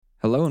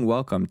Hello and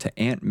welcome to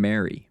Aunt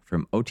Mary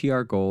from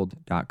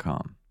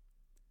OTRGold.com.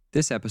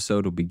 This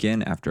episode will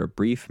begin after a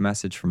brief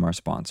message from our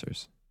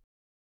sponsors.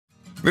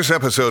 This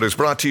episode is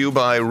brought to you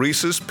by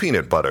Reese's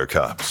Peanut Butter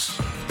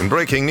Cups. In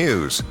breaking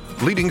news,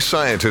 leading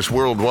scientists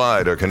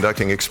worldwide are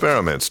conducting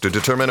experiments to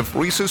determine if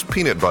Reese's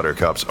Peanut Butter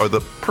Cups are the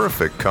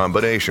perfect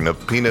combination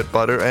of peanut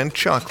butter and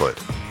chocolate.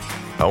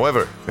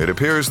 However, it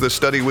appears the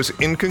study was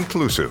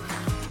inconclusive,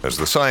 as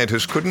the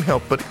scientists couldn't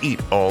help but eat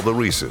all the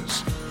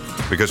Reese's.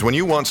 Because when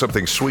you want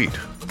something sweet,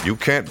 you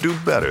can't do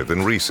better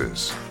than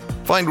Reese's.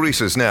 Find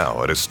Reese's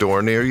now at a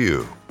store near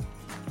you.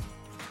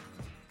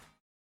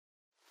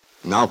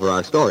 Now for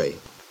our story.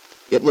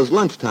 It was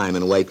lunchtime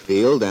in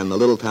Wakefield, and the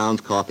little town's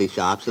coffee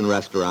shops and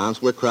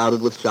restaurants were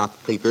crowded with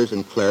shopkeepers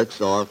and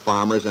clerks or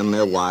farmers and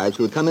their wives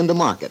who had come into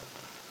market.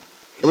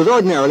 It was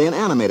ordinarily an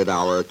animated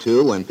hour or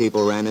two when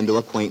people ran into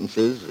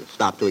acquaintances,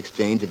 stopped to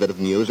exchange a bit of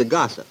news or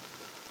gossip.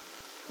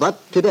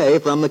 But today,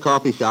 from the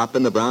coffee shop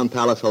in the Brown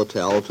Palace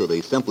Hotel to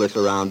the simpler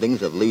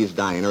surroundings of Lee's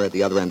Diner at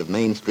the other end of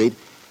Main Street,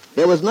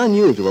 there was an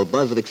unusual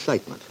buzz of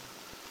excitement.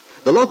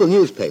 The local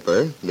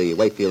newspaper, the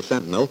Wakefield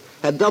Sentinel,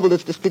 had doubled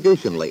its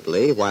distribution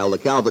lately, while the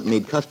Calvert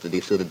Meade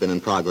custody suit had been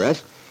in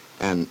progress.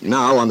 And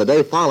now, on the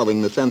day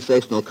following the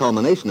sensational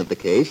culmination of the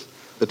case,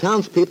 the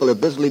townspeople are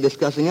busily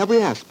discussing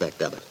every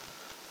aspect of it.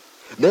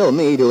 Bill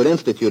Meade, who had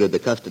instituted the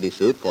custody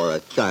suit for a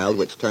child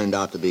which turned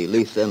out to be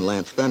Lisa and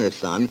Lance Fenner's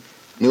son,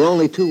 knew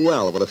only too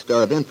well what a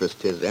stir of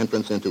interest his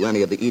entrance into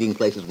any of the eating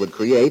places would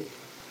create,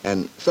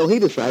 and so he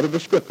decided to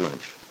skip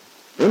lunch.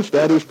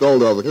 Instead, he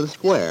strolled over to the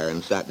square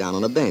and sat down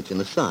on a bench in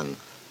the sun.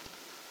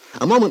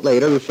 A moment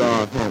later, he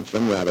saw a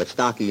handsome, rather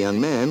stocky young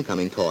man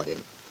coming toward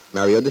him,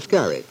 Mario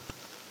Descari,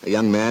 a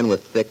young man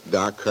with thick,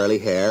 dark, curly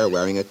hair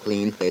wearing a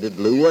clean, faded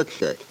blue work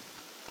shirt.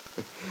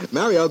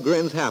 Mario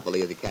grins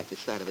happily as he catches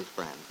sight of his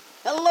friend.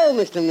 Hello,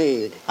 Mr.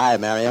 Meade. Hi,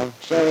 Mario.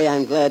 Sherry,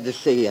 I'm glad to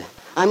see you.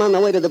 I'm on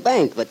my way to the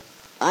bank, but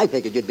I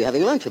figured you'd be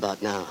having lunch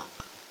about now.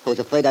 I was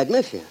afraid I'd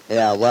miss you.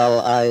 Yeah,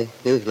 well, I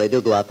usually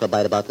do go out for a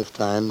bite about this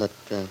time, but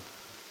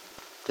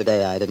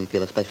today I didn't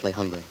feel especially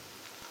hungry.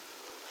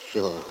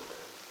 Sure,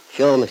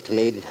 Mr.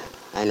 Meade.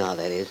 I know how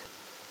that is.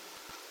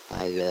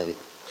 I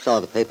saw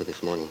the paper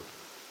this morning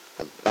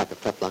about the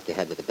tough luck you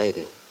had with the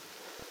baby.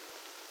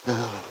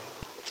 Oh,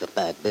 it's a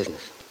bad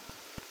business.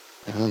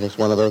 Well, it's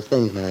one of those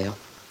things, Mario.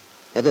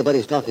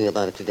 Everybody's talking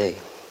about it today.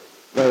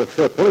 Well, it's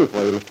sure pulling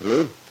for you, Mr.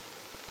 Meade.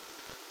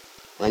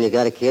 When you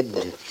got a kid,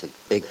 it's a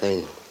big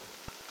thing.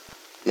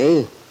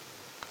 Me?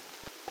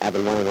 I've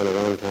been wanting one a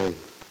long time.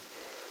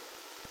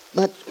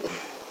 But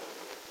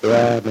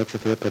yeah, it makes you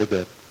feel pretty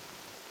good.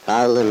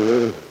 Carl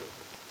and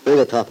we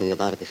were talking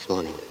about it this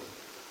morning.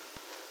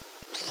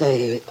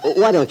 Say,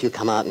 why don't you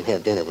come out and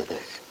have dinner with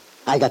us?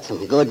 I got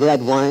some good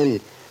red wine.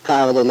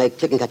 Carl will make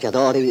chicken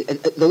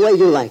cacciatore, the way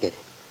you like it.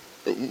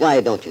 Why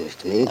don't you,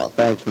 Mr. Meade? Oh,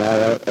 thanks,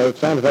 Mario. It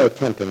sounds very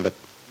tempting, but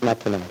not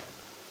tonight.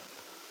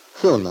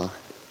 Soon, though.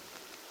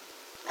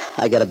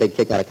 I get a big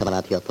kick out of coming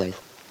out to your place.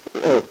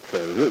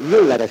 Okay,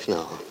 you let us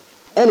know.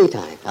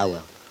 Anytime. I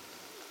will.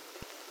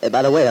 Hey,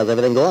 by the way, how's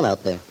everything going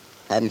out there?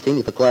 I haven't seen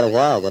you for quite a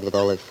while, what with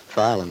all this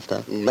trial and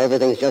stuff.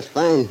 Everything's just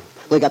fine.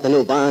 We got the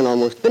new barn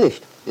almost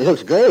finished. It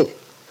looks great.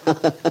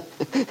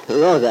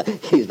 Rosa,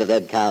 she's the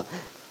red cow.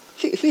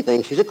 She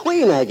thinks she's a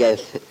queen, I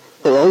guess.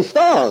 Her own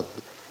stall.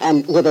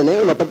 And with her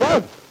name up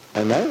above.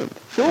 Her name?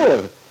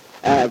 Sure.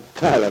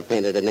 Carla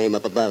painted her name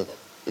up above.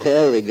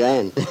 Very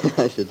grand.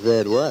 I should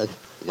say it was.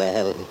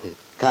 Well,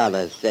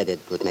 Carla said it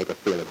would make her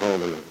feel at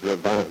home in your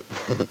barn.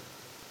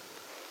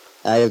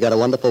 You've got a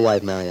wonderful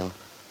wife, Mario.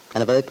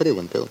 And a very pretty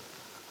one, too.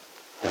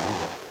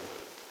 Oh,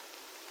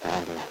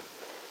 Carla.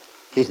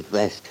 She's the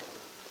best.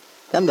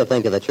 Come to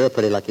think of it, you're a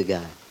pretty lucky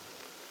guy.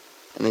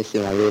 Let me see,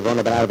 now, you've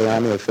only been out of the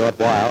Army a short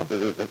while.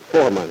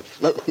 4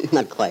 months. Look,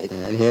 not quite.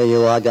 And here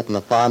you are getting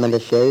the farm into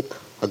shape,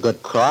 a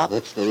good crop.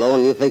 That's the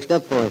loan you fixed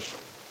up for us.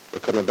 We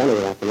couldn't have done it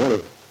without the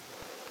money.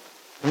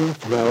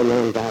 After my old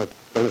man died,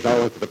 things all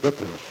went to the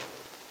dickens.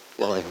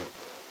 Boy,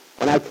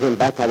 when I came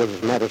back, I was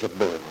as mad as a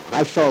bull.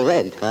 I saw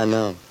red. I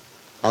know.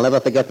 I'll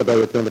never forget the day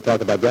you came to talk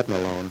about getting a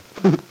loan.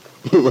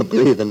 You were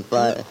breathing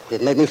fire.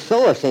 It made me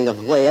sore seeing the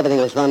way everything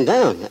was run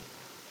down.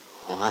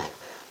 Oh,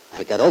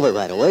 I got over it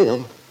right away,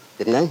 though.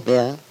 Didn't I?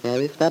 Yeah,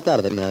 we snapped out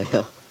of it,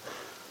 Mario.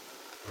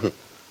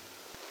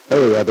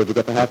 Hey, did you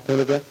get the house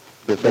painted yet?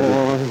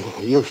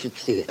 You should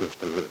see it,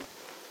 Mr. Meade.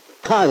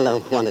 Carla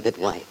wanted it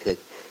white.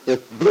 There's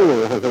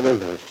blue around the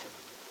windows.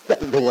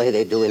 The way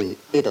they do in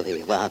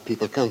Italy, where our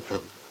people come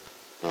from.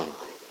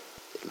 Oh,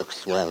 it looks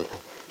swell.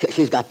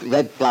 She's got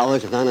red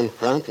flowers around in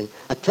front and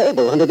a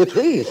table under the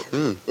trees.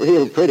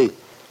 Real pretty.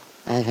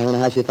 I don't know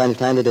how she finds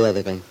time to do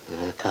everything.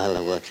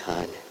 Carla works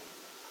hard.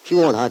 She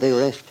won't hardly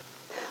rest.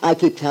 I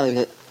keep telling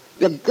her,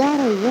 you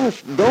gotta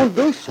rest. Don't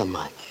do so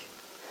much.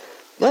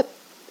 But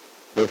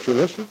will she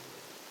listen?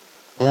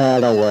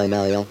 Well, don't worry,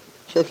 Mario.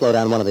 She'll slow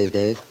down one of these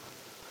days.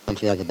 When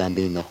she has a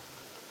bambino.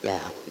 Yeah,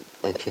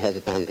 when she has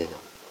a bambino.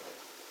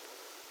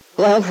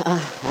 Well,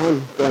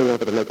 I'm going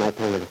over to make my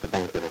payment at the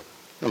bank now.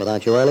 Well, but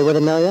aren't you early with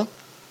it, Mario?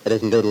 It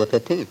isn't due till the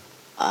 15th.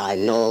 I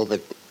know,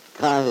 but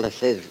Carla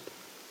says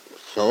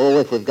So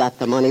if we've got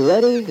the money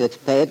ready, let's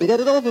pay it and get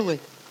it over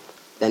with.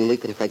 Then we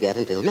can forget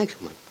until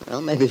next month.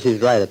 Well, maybe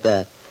she's right at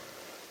that.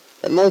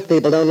 But most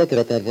people don't look at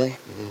it that way.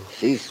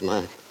 She's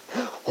smart.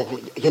 Oh,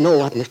 you know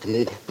what, Mr.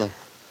 Meade? What?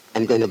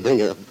 I'm going to bring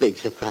her a big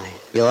surprise.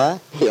 You are?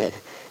 Yeah.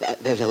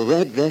 There's a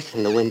red dress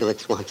in the window at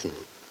Swanson.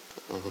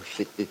 Oh,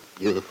 she'd be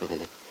beautiful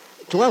in it.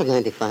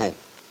 $12.95.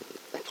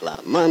 That's a lot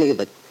of money,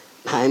 but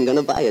I'm going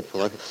to buy it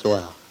for her.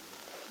 Swell.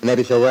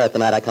 Maybe she'll wear it the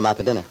night I come out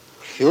to dinner.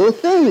 Sure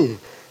thing.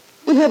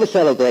 We'll have a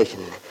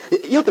celebration.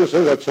 You can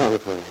sing that song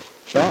for us.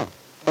 Sure.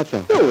 What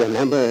song? You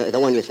remember the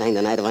one you sang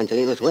the night of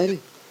Angelina's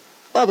wedding?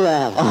 Barbara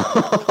Allen.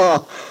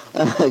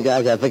 Oh,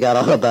 gosh, I forgot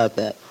all about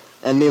that.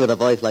 And me with a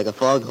voice like a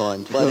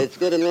foghorn. But it's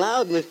good and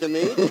loud, Mr.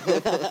 Meade.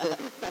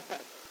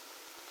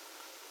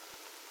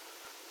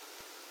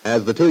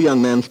 As the two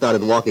young men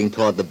started walking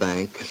toward the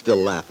bank, still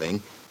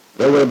laughing,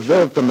 they were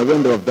observed from the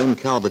window of Ben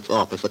Calvert's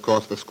office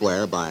across the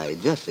square by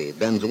Jessie,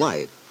 Ben's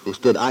wife, who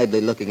stood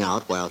idly looking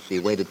out while she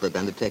waited for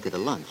Ben to take her to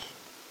lunch.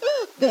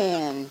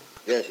 Ben,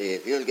 Jessie,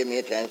 if you'll give me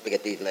a chance to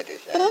get these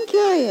letters signed. but I'm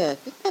curious.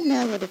 Is that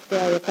man with the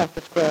stare across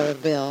the square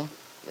with Bill?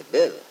 The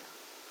bill?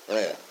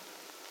 Where?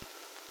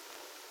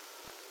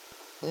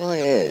 Oh,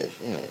 yes.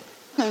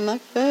 I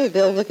must say,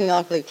 Bill's looking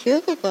awfully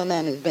cheerful for a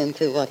man who's been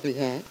through what he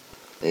had.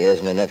 He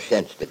hasn't enough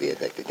sense to be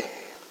affected.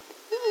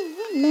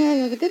 Oh,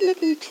 Mario's a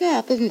good-looking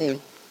chap, isn't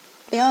he?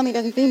 The Army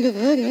doesn't seem to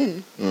have hurt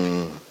him.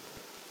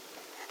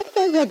 I think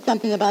I read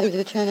something about his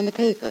return in the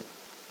paper.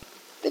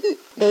 Didn't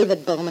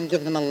David Bowman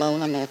give them a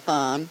loan on their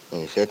farm?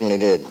 He certainly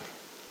did.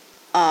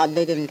 Odd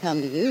they didn't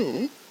come to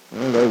you.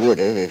 Well, they would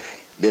have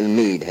if Bill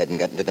Meade hadn't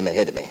gotten to them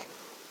ahead of me.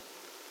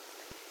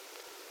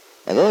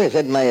 I've always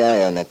had my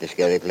eye on that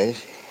Discary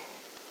place.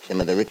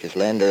 Some of the richest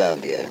land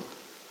around here.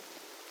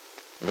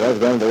 It was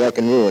going to wreck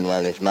and ruin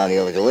while this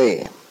Mario was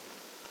away.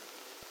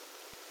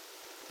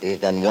 He's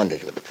done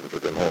wonders with it since he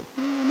came home.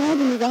 I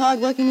imagine he's a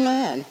hard-working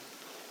lad.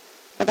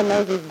 With a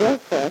nose he's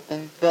built for it,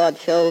 and broad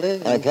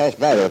shoulders. I passed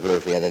by their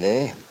place the other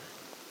day,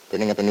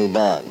 putting up a new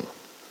barn.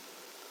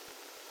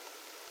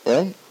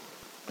 Well,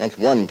 that's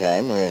one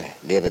time where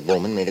David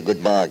Bowman made a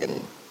good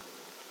bargain.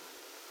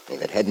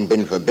 If it hadn't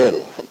been for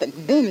Bill.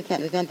 But Ben, you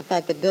can't resent the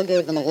fact that Bill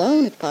gave them a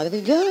loan. It's part of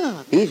his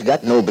job. He's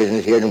got no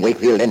business here in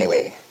Wakefield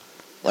anyway.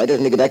 Why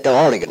doesn't he go back to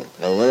Oregon,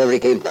 or wherever he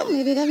came from?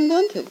 Maybe he doesn't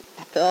want to.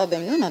 After all,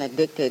 Ben, you're not a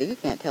dictator. You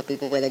can't tell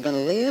people where they're going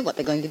to live, what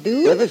they're going to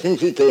do. Ever since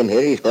he came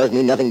here, he's caused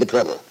me nothing but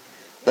trouble.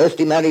 First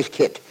he marries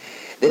Kit.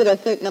 With a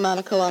certain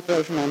amount of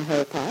cooperation on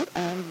her part,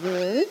 and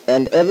yours.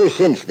 And ever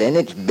since then,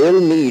 it's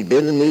Bill Meade,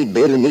 Bill Meade,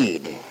 Bill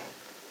Meade.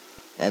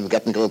 I've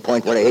gotten to a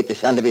point where I hate the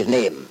sound of his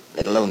name,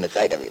 let alone the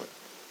sight of him.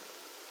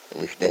 I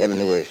wish to heaven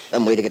there was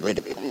some way to get rid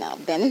of him. Now,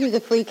 Ben, this is a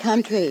free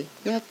country.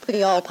 You're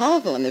pretty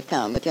all-powerful in this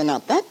town, but you're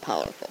not that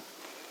powerful.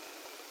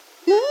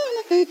 No,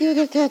 I'm afraid you'll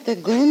just have to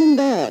grin and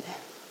bear it.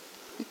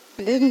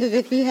 It isn't as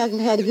if he hasn't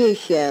had his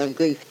share of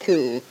grief,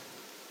 too.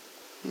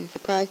 I'm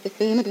surprised to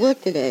see him at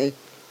work today.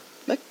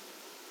 But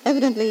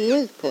evidently he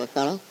is, poor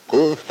fellow.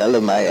 Poor fellow,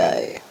 my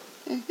eye.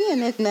 He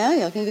and Miss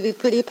Mario seem to be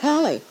pretty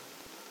pally.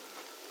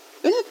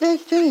 You know, it's very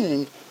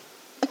strange.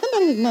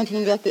 Somebody was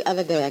mentioning just the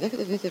other day, I guess it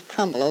was Mrs.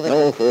 Trumbull over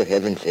Oh, for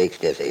heaven's sakes,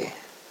 Jessie.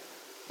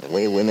 The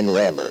way women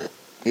ramble.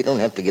 You don't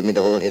have to give me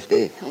the whole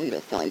history. Oh, you're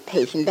so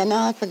impatient, Ben.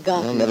 Now I've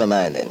forgotten. Well, never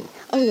mind then.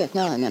 Oh, yes,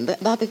 now I remember.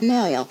 About this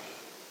Mario.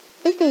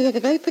 They say he has a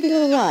very pretty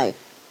little wife.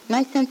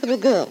 Nice, sensible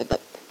girl, but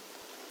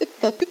it's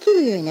so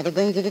peculiar. He never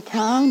brings her to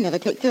town, never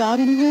takes her out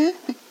anywhere.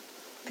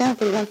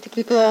 Apparently he wants to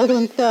keep her all to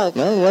himself.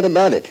 Well, what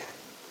about it?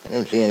 I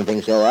don't see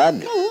anything so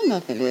odd. Oh,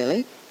 nothing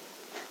really.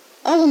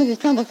 Although Mrs.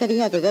 Trumbull said he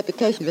has a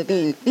reputation for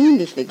being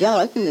fiendishly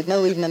jealous, and there's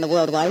no reason in the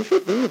world why he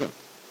should be either.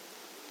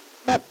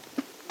 But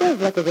it does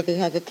look as if he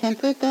has a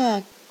temper at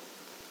that.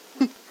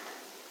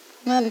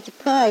 Rather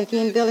surprised he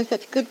and Bill are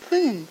such good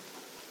friends.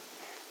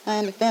 I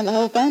understand the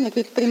whole family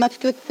keeps pretty much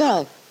to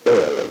itself.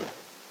 Bill,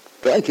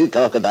 can't you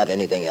talk about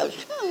anything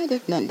else? Oh, I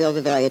just meant Bill's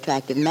a very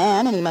attractive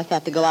man, and he must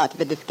have to go out to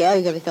the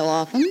Discaries every so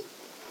often.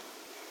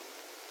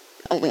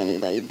 Oh,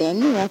 anyway, Ben,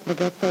 you have to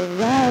get so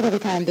riled every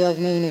time Bill's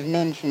name is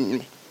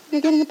mentioned.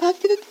 You're getting a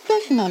positive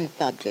obsession on the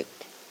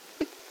subject.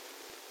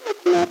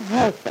 It's not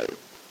healthy.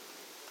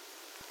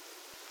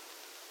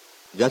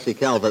 Jessie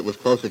Calvert was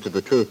closer to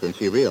the truth than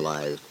she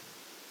realized.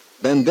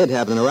 Ben did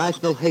have an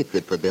irrational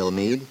hatred for Bill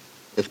Meade,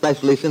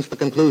 especially since the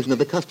conclusion of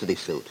the custody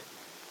suit,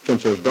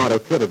 since his daughter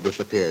Kit had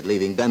disappeared,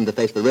 leaving Ben to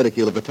face the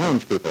ridicule of the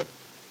townspeople.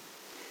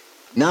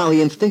 Now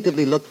he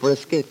instinctively looked for a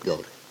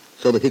scapegoat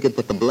so that he could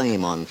put the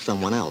blame on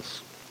someone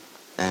else.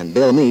 And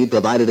Bill Meade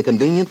provided a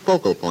convenient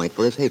focal point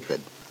for his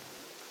hatred.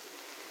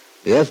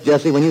 Yes,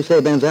 Jessie, when you say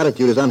Ben's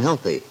attitude is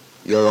unhealthy,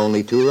 you're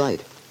only too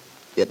right.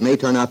 It may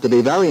turn out to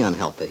be very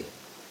unhealthy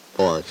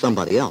for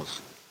somebody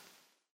else.